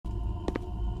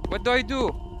What do I do?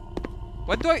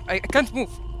 What do I can't move.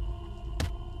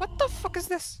 What the fuck is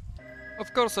this?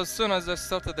 Of course, as soon as I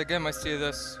started the game, I see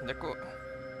this. Like,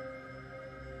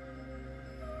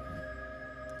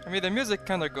 I mean, the music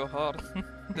kinda go hard.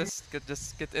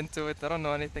 just get into it. I don't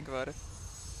know anything about it.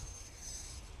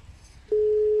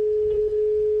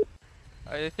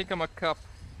 I think I'm a cop.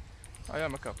 I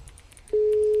am a cop.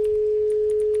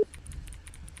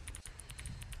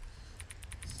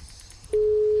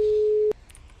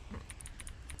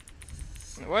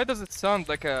 Why does it sound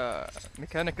like a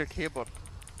mechanical keyboard?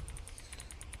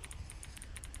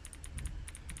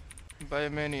 By a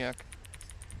maniac.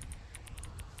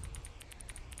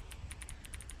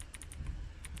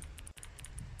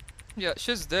 Yeah,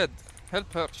 she's dead.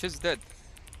 Help her, she's dead.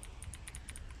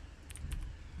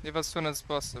 Leave as soon as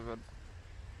possible.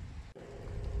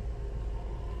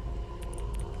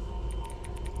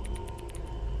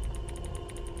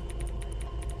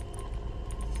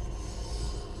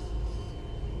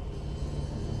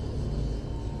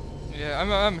 Yeah,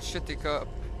 I'm a shitty cop.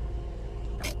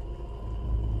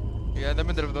 Yeah, in the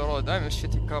middle of the road, I'm a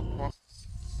shitty cop, huh?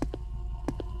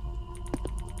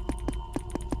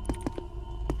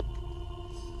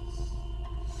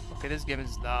 Okay, this game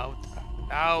is loud.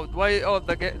 Loud. Why? Oh,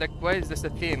 like, why is this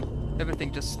a theme?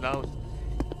 Everything just loud.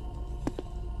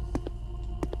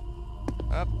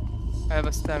 Up. I have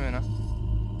a stamina.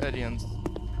 Aliens.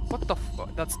 What the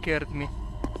fuck? That scared me.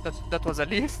 That was a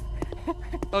leaf.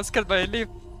 I was scared by a leaf.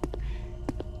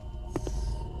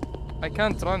 I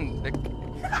can't run. Like.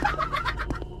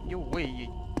 You way.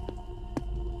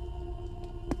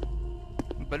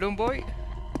 Balloon boy.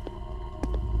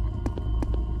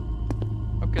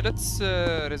 Okay, let's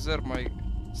reserve my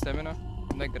stamina.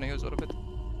 I'm not gonna use all of it.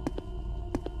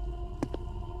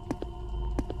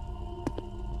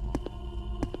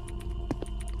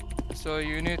 So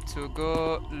you need to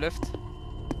go left.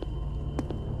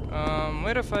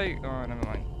 Where if I... Oh, never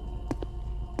mind.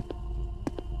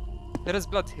 There is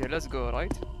blood here, let's go,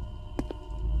 right?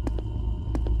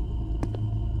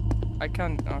 I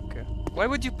can't... Okay. Why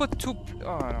would you put two...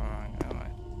 Oh, no, never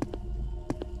mind.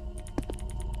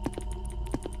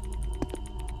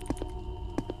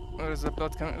 Where is the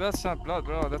blood coming? That's not blood,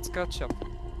 bro, that's ketchup.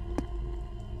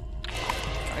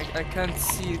 I can't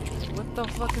see... What the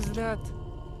fuck is that?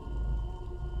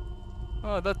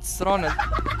 Oh, that's Ronald.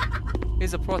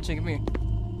 He's approaching me.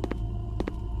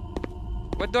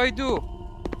 What do I do?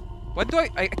 What do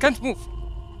I can't move.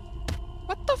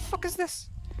 What the fuck is this?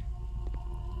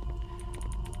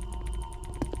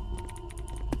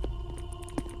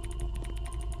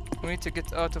 We need to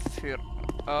get out of here.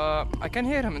 I can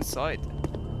hear him inside.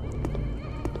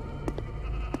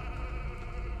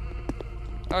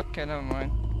 Okay, never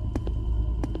mind.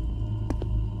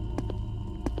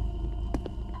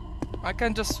 I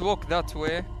can just walk that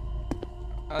way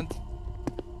and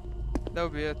that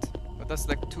would be it. But that's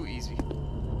like too easy.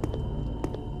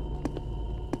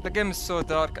 The game is so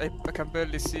dark, I can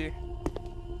barely see.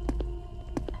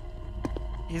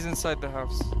 He's inside the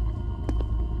house.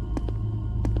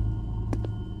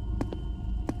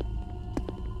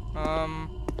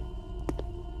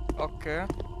 Okay.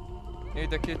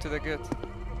 Need the key to the gate.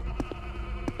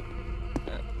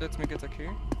 Let me get a key.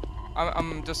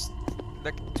 I'm just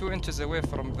like 2 inches away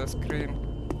from the screen.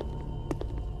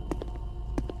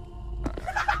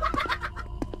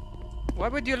 Why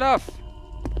would you laugh?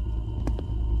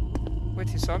 Wait,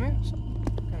 he saw me?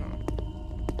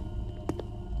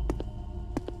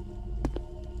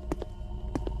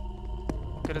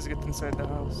 Okay, let's get inside the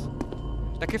house.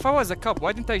 Like, if I was a cop,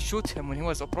 why didn't I shoot him when he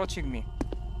was approaching me?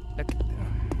 Like, I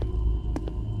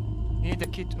need the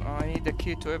key to, I need the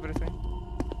key to everything.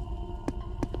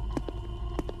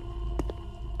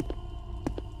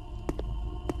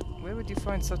 Where would you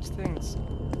find such things?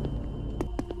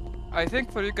 I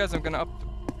think for you guys I'm gonna up...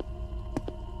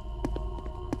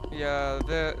 Yeah,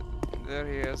 there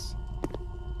he is.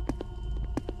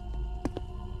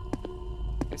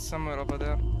 He's somewhere over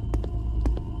there.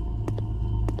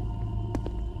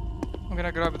 I'm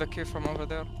gonna grab the key from over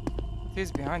there.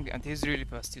 He's behind me and he's really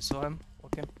fast. You saw him?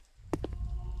 Okay.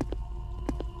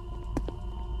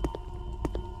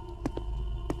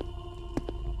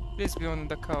 Please be on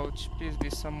the couch. Please be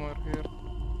somewhere here.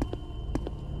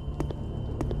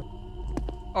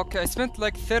 Okay, I spent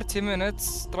like 30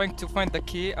 minutes trying to find the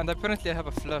key and apparently I have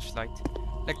a flashlight.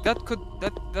 Like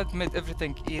that made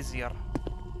everything easier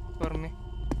for me.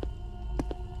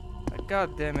 Like,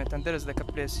 god damn it, and there is like a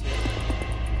place here.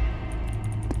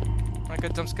 I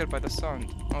got jump scared by the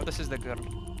sound. Oh, this is the girl.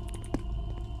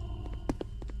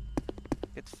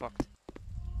 Get fucked.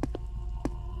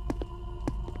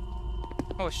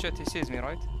 Oh shit, he sees me,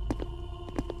 right?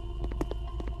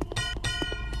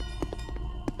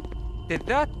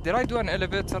 Did I do an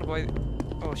elevator by...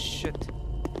 Oh shit.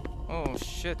 Oh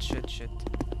shit.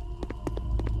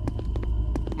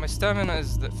 My stamina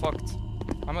is fucked.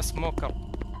 I'm a smoker.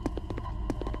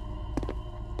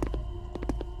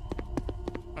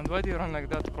 And why do you run like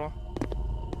that, bro?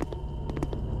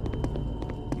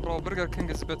 Bro, Burger King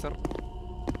is better.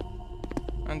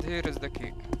 And here is the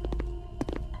key.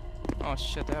 Oh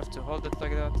shit, I have to hold it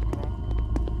like that, bro.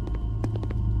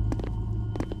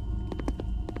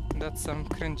 That's some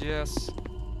cringy ass.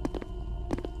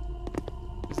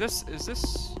 Is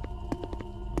this?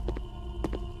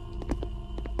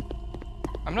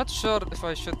 I'm not sure if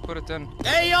I should put it in.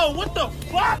 Hey yo, what the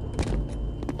fuck?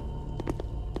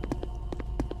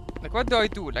 Like, what do I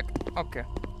do? Like, okay.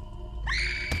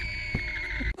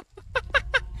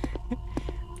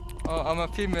 Oh, I'm a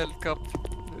female cup.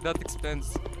 That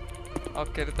explains.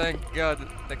 Okay, thank God.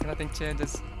 Like, nothing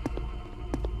changes.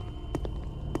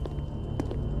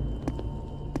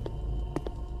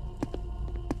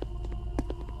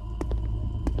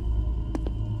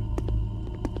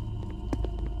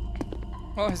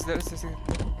 Oh, is there?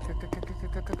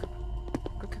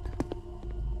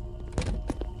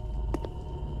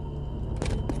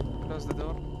 Close the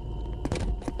door.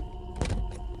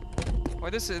 Why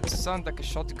does it sound like a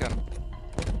shotgun?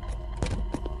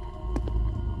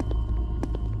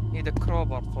 Need a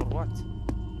crowbar for what?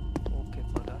 Okay,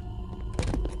 for that.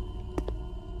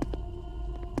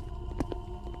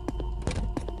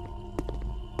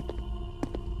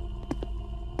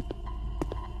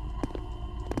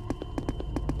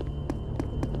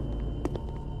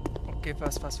 Okay,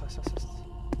 fast.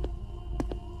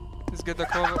 Let's get the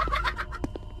crowbar.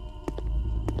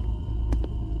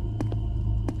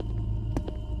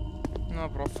 No,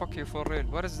 bro, fuck you for real.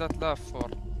 What is that laugh for?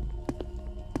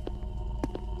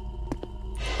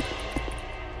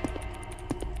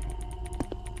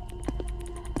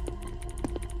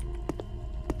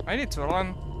 I need to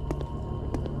run,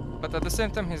 but at the same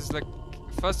time he's like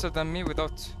faster than me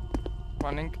without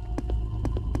running,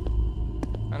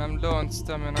 and I'm low on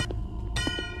stamina.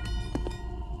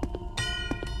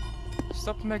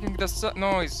 Stop making the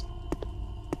noise.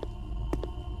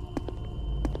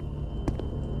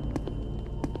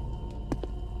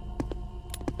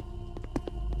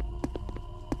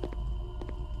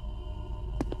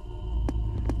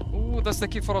 Ooh, that's the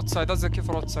key for outside.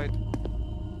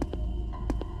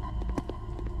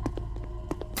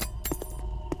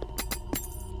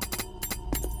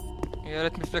 Yeah,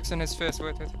 let me flex in his face.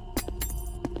 Wait.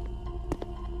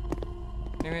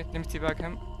 Let me teabag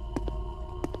him.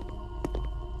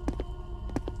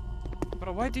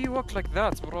 Bro, why do you walk like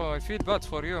that, bro? I feel bad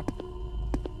for you.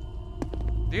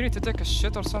 Do you need to take a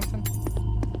shit or something?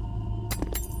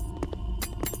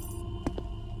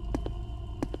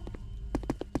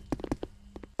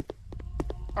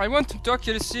 I want him to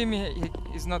actually see me.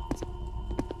 He's not.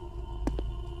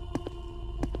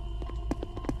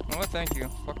 Oh, thank you.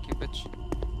 Fuck you, bitch.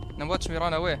 Now watch me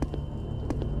run away.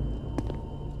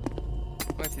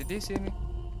 Wait, did he see me?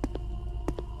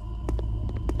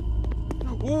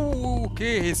 Ooh,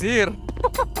 okay, he's here.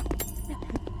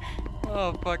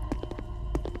 Oh, fuck.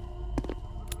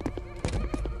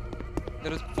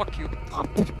 There is. Fuck you.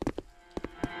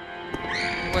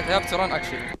 Wait, I have to run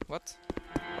actually. What?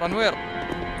 Run where?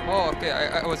 Oh, okay,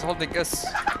 I was holding S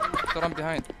to run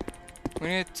behind. We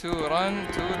need to run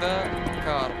to the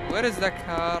car. Where is the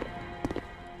car?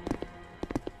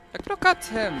 Like, look at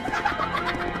him.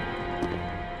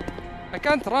 I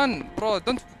can't run, bro.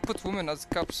 Don't put women as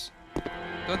cops.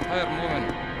 Don't hire women.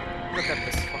 Look at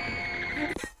this fucking.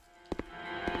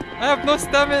 I have no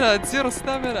stamina. It's 0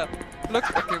 stamina. Look.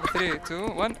 Okay, 3, 2,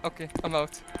 1. Okay, I'm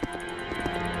out.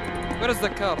 Where is the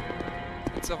car?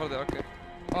 It's over there. Okay.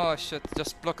 Oh shit!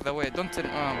 Just block the way. Don't tell. Oh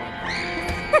my.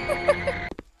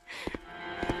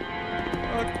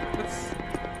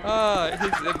 Okay,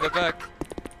 he's in the back.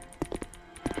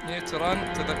 You need to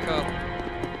run to the car.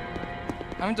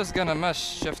 I'm just gonna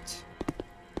mash shift.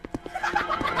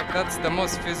 Like, that's the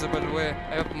most feasible way.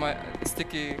 I hope my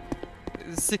sticky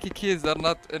keys are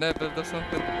not enabled or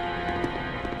something.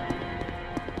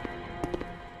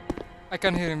 I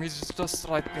can hear him. He's just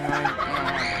right behind.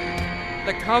 Oh.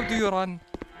 Like, how do you run?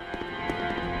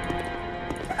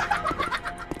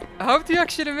 How do you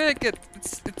actually make it?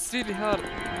 It's really hard.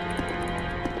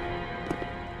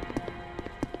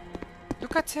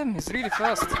 Look at him, he's really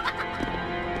fast.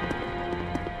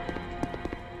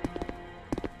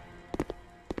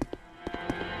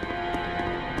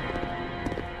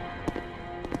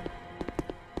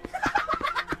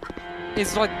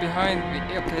 He's right behind me.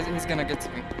 Okay, he's gonna get to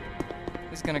me.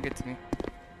 He's gonna get to me.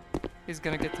 He's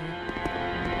gonna get to me.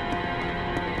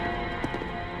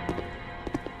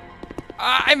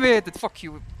 I made it. Fuck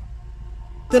you.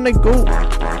 Then I go.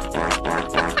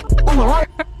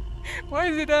 Why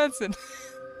is he dancing?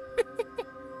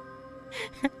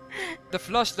 The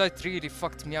flashlight really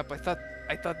fucked me up. I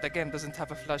thought the game doesn't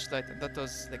have a flashlight, and that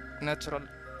was like natural.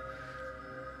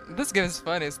 This game is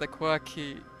funny. It's like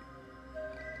wacky.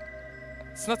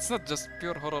 It's not just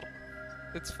pure horror.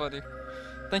 It's funny.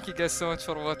 Thank you guys so much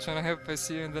for watching. I hope I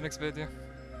see you in the next video.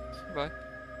 Bye.